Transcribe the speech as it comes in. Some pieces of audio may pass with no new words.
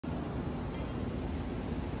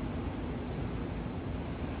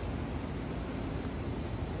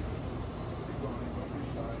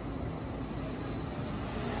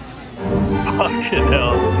Fucking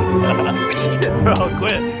hell. Bro,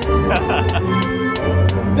 quit.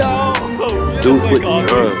 No! Doof with the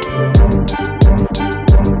drums.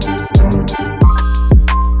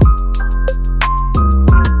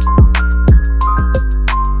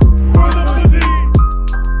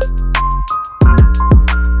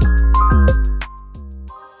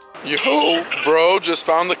 Yo, bro, just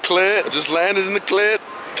found the clit. I just landed in the clit.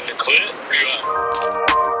 At the clit? Where you at?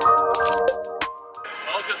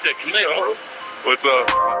 Welcome to Clit, bro. What's up?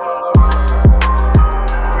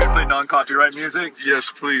 We're gonna play non-copyright music? Yes,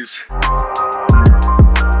 please. I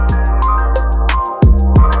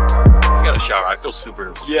got a shower. I feel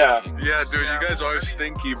super. Yeah. Yeah, dude, you guys are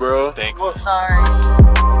stinky, bro. Thanks. Well, sorry.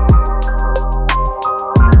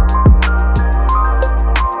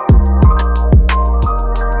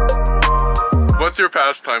 What's your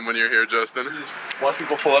pastime when you're here, Justin? Just watch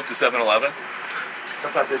people pull up to 7-Eleven.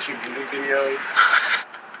 Sometimes they shoot music videos.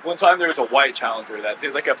 One time there was a white Challenger that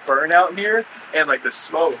did like a burnout in here, and like the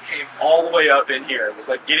smoke came all the way up in here. It was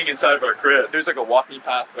like getting inside of our crib. There's like a walking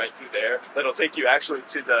path right through there that'll take you actually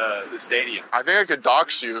to the stadium. I think I could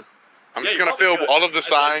dox you. I'm just gonna fill all of the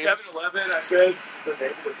signs. 7-Eleven, I said the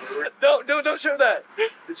name of the brewery. No, don't show that.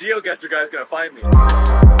 The geoguesser guy's gonna find me.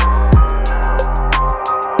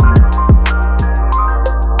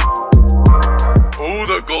 Oh,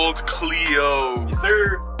 the gold Clio. Yes,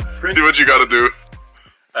 sir. See what you gotta do.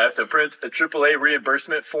 I have to print a AAA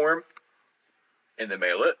reimbursement form and then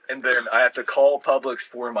mail it. And then I have to call Publix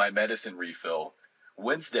for my medicine refill.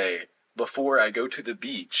 Wednesday, before I go to the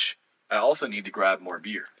beach, I also need to grab more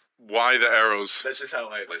beer. Why the arrows? That's just how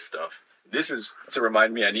I list stuff. This is to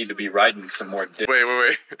remind me I need to be riding some more dick.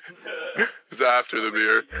 Wait. It's after the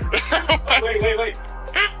beer. Wait.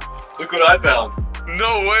 Look what I found.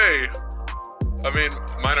 No way. I mean,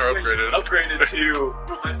 mine are upgraded. Upgraded to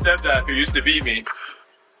my stepdad who used to beat me.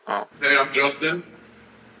 Oh. Hey, I'm Justin.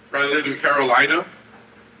 I live in Carolina.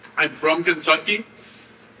 I'm from Kentucky.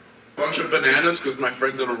 Bunch of bananas because my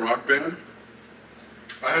friend's in a rock band.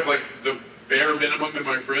 I have like the bare minimum in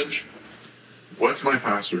my fridge. What's my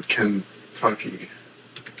password? Kentucky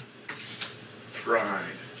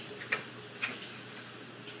Fried.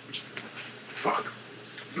 Fuck.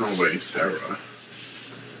 No way, Sarah.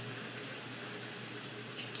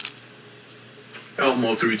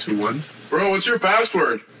 Elmo 321. Bro, what's your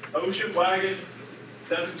password? Ocean Wagon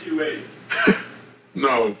 728.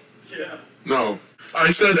 No. Yeah. No.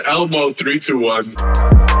 I said Elmo 321.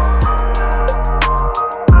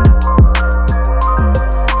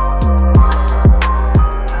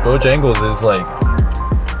 Bojangles is like,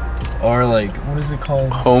 our like, what is it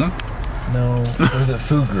called? Home? No, what is it?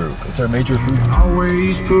 Food group. It's our major food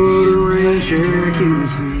group.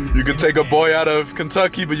 You can take a boy out of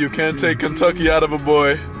Kentucky, but you can't take Kentucky out of a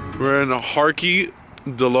boy. We're in a Harkey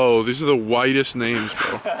Delo. These are the whitest names,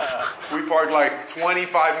 bro. We parked like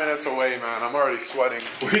 25 minutes away, man. I'm already sweating.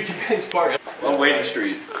 Where did you guys park? On Wayne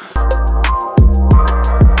Street.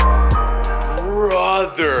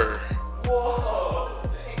 Brother. Whoa.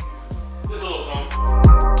 This little song.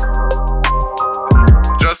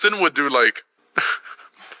 Justin would do like...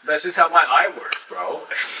 That's just how my eye works, bro.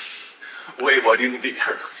 Wait, why do you need the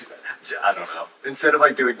arrows? I don't know. Instead of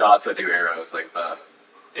like doing dots, I do arrows like that.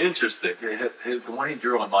 Interesting. Yeah, the one he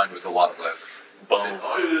drew on mine was a lot less bone.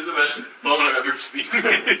 Oh, this is the best bone I've ever seen.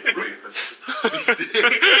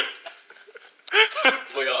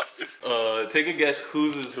 Way off. Take a guess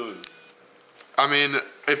whose is whose. I mean,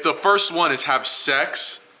 if the first one is have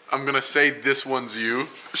sex, I'm gonna say this one's you.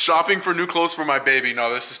 Shopping for new clothes for my baby.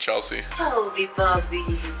 No, this is Chelsea. Toby,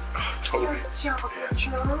 Bubby. Toby.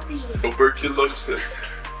 Toby. Tuberculosis.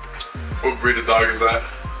 What breed of dog is that?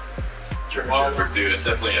 German Shepherd, dude. It's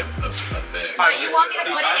definitely a mix. So you want me to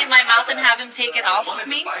put it in my mouth and have him take it off of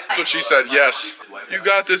me? So she said yes. You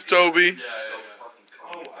got this, Toby.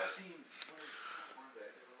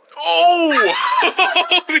 Oh!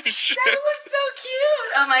 Holy shit! That was so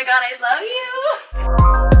cute! Oh my god, I love you!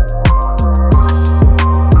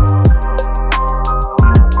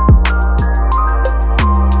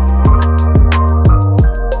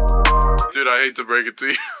 Dude, I hate to break it to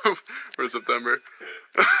you for September.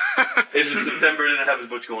 It's just September and it has as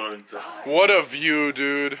much going on. So. What a view,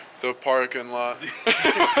 dude. The parking lot. You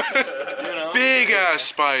know? Big ass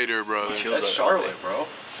spider, brother. That's Charlotte, bro.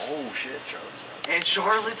 Oh shit, Charlotte. And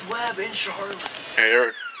Charlotte's Web in Charlotte. Hey,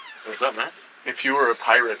 Eric. What's up, man? If you were a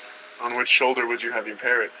pirate, on which shoulder would you have your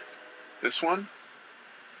parrot? This one?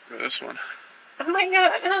 Or this one? Oh my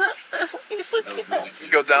god, you're so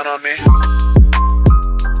cute. Go down on me.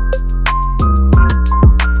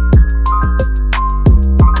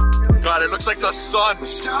 God, it looks like the sun. Bro,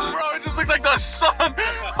 it just looks like the sun.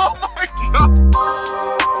 Oh my god.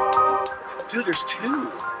 Dude, there's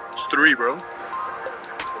 2. It's 3, bro.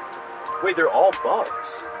 Wait, they're all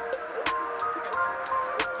bugs.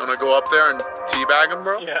 I'm gonna go up there and teabag them,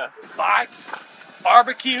 bro. Yeah. Bites,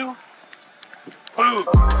 barbecue, food.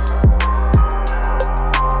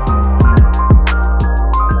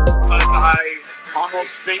 I almost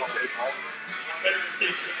fainted.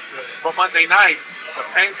 But Monday night, the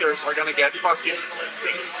Panthers are gonna get fucking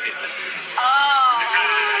sainted.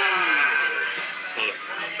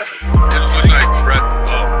 This looks like bread.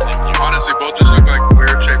 Honestly, both just look like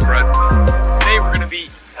weird shaped bread. Today we're gonna be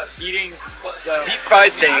eating the deep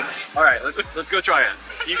fried thing. All right, let's go try it.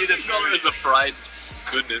 You need to color as a fried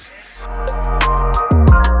goodness.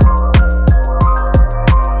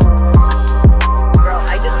 Bro,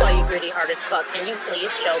 I just saw you gritty hard as fuck. Can you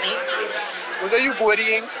please show me? Was that you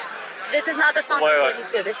grittying? This is not the song Wait, to wait.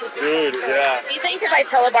 gritty to. This is the Dude, song to. yeah. Do you think if I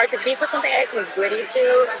tell a bar to keep with something I can gritty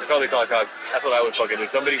to? Probably call it cogs. That's what I would fucking do.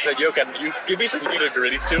 Somebody said, yo, can you give me something to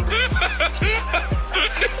gritty to?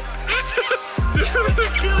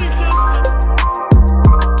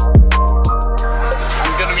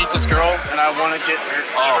 I'm gonna meet this girl and I want to get her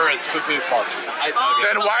to her as quickly as possible.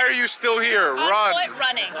 Then why are you still here? Run.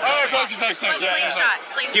 Running. Oh, slingshot.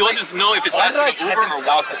 Slingshot. He wants to know if it's faster to Uber or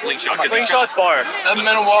walk the slingshot. Slingshot's far.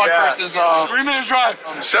 7-minute walk Yeah. versus 3-minute drive.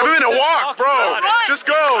 7-minute walk, bro. Just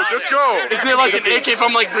go. Just go. Isn't it like an AK if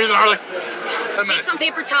I'm like breathing hard? Like, Take some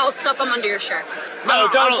paper towels, stuff them under your shirt. no,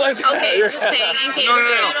 don't. Okay, just saying. In case No. you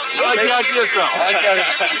I like the ideas though. I like the ideas.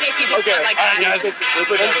 just in case you just Okay, feel like all right, that. guys.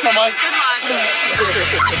 Thanks so much. Good luck.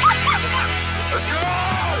 Let's go.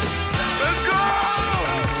 Let's go.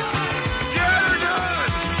 Get her done.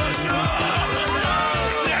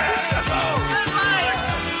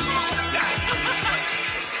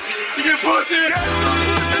 To get pussy.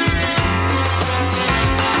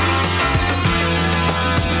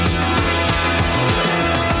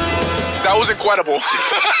 That was incredible.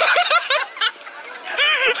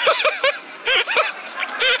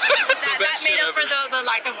 That made up for the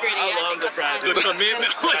lack of gritty. I think that's fine. The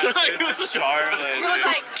commitment. Like, it was such a He was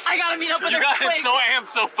like, I gotta meet up with You her got him quick. so amped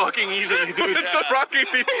so fucking easily, dude. The Rocky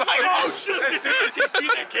beats. Oh shit! As soon as he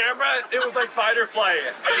sees the camera, it was like fight or flight.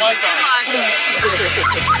 My Good God. luck.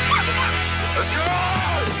 Let's go.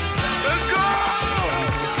 Let's go.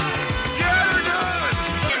 Get her done.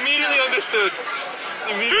 Immediately understood.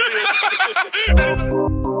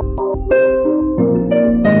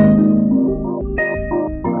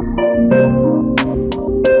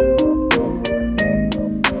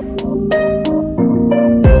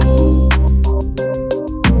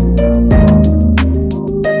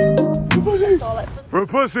 For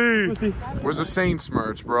pussy. Where's the Saints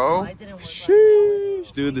merch, bro?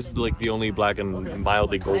 Sheesh. Dude, this is like the only black and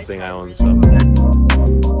mildly gold thing I own, so.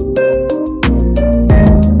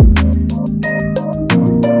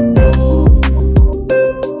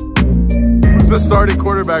 Who's the starting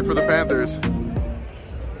quarterback for the Panthers?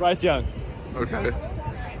 Bryce Young, Okay.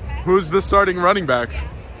 Who's the starting running back?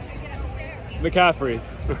 McCaffrey.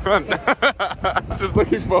 Just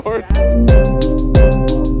looking forward.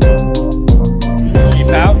 Keep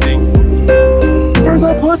pounding. Where's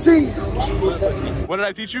that pussy? What did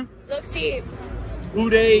I teach you? Look, see.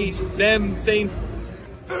 Doof-days, Dem Saints.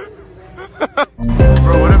 Bro,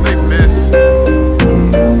 what if they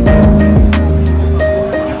miss?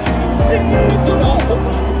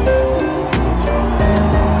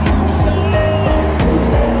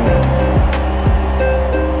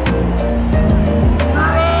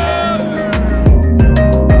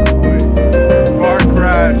 Car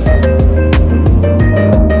crash.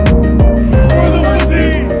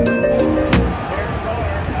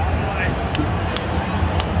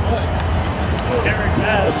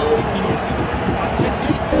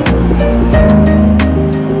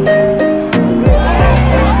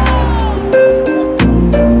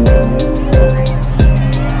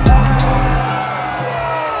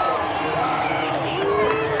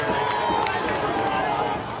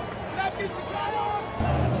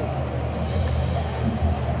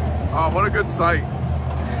 Oh, what a good sight.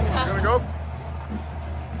 You gonna go?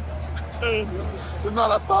 There's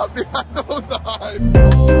not a thought behind those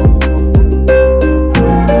eyes.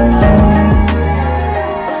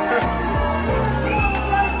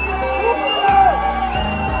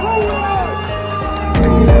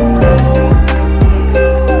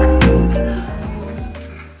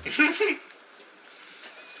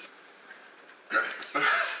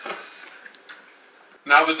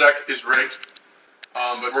 Now the deck is rigged,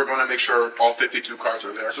 but we're going to make sure all 52 cards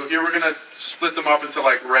are there. So here we're going to split them up into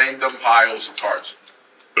like random piles of cards.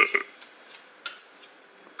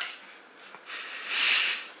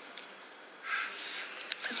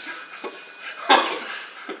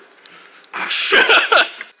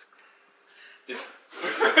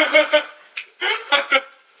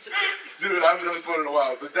 Dude, I haven't done this one in a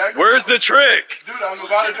while. The deck. Where's the trick? Dude, I'm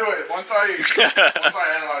about to do it. Once I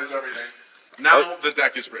analyze everything. Now the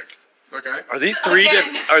deck is rigged. Okay. Are these three?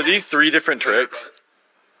 Are these three different tricks?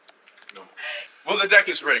 No. Well, the deck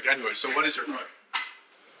is rigged anyway. So what is your card?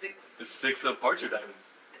 6. The 6 of hearts or diamonds?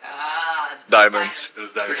 Diamonds. It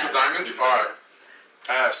was diamonds. 6 of diamonds. All right.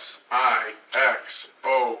 S I X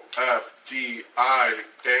O F D I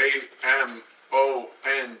A M O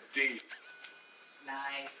N D.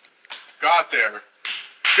 Nice. Got there.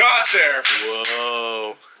 Got there.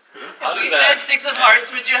 Whoa. If we said 6 of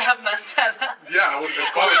hearts, would you have messed that up? Yeah, I would have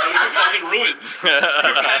been Fucking ruined.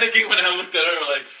 You're panicking when I looked at her like.